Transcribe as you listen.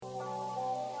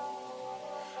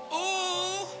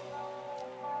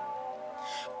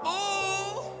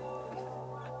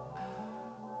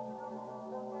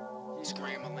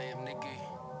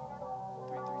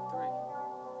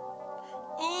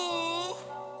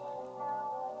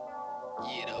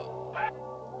Yeah, though.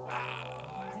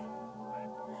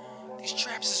 These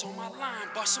traps is on my line,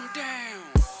 bust them down.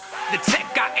 The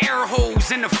tech got air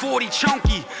holes in the 40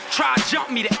 chunky. Try to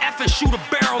jump me to F and shoot a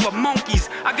barrel of monkeys.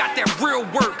 I got that real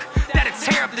work that'll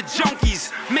tear up the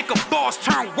junkies. Make a boss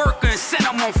turn worker and send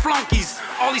them on flunkies.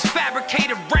 All these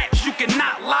fabricated raps, you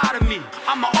cannot lie to me.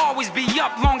 I'ma always be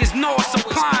up long as Noah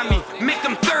supply me. Make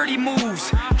them 30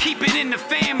 moves, keep it in the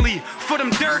family. For them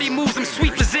dirty moves, them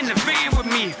sweepers in the van with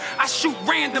me. I shoot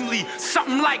randomly,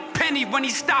 something like Penny when he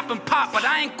stop and pop. But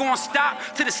I ain't gonna stop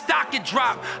till the stock get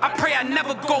drop. I pray I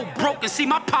never go broke and see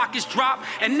my pockets drop.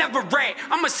 And never rat,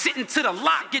 I'ma sit until the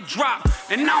lock get dropped.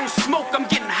 And I don't smoke, I'm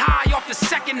getting high off the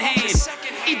second hand.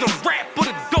 Either rap or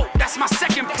the dope, that's my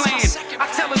second plan. I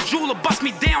tell a jeweler, bust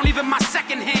me down, even my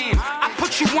second hand. I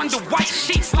put you under white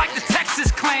sheets like the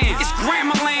Texas Clan. It's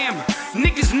Grandma Lamb,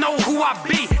 niggas know who I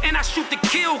be. And I shoot to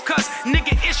kill, cause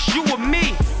nigga, it's you or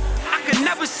me. I could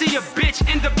never see a bitch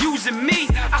end up using me.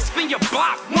 I spin your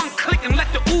block, one click and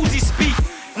let the Uzi speak.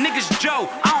 Niggas Joe,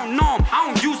 I don't know him, I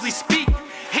don't usually speak.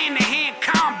 Hand-to-hand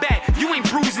combat, you ain't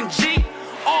bruising G.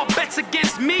 All bets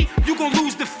against me, you gon'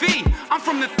 lose the fee. I'm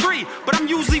from the 3, but I'm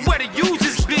usually where the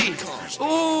users be.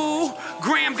 Ooh,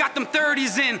 Graham got them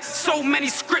 30s in. So many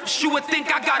scripts you would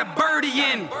think I got a birdie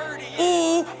in.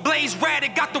 Ooh, Blaze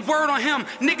Raddick got the word on him.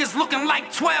 Niggas looking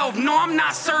like 12, no I'm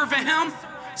not serving him.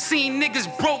 Seen niggas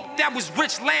broke that was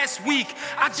rich last week.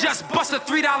 I just bust a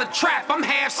 $3 trap, I'm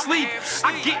half sleep.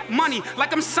 I get money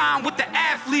like I'm signed with the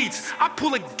athletes. I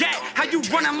pull a gat, how you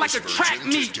running like a track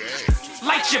meet.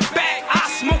 Light your back,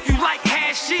 I smoke you like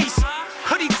hashies.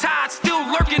 Hoodie tied, still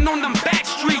lurking on them back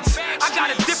streets. I got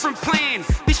a different plan,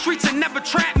 these streets will never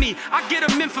trap me. I get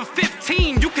them in for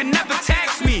 15, you can never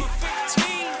tax me.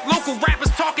 Local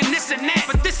rappers talking this and that,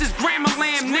 but this is Grandma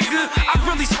Lamb, nigga. I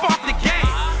really sparked the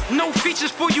game. No features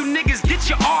for you niggas, get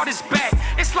your artist back.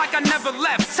 It's like I never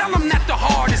left, tell them that the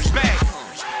hard is back.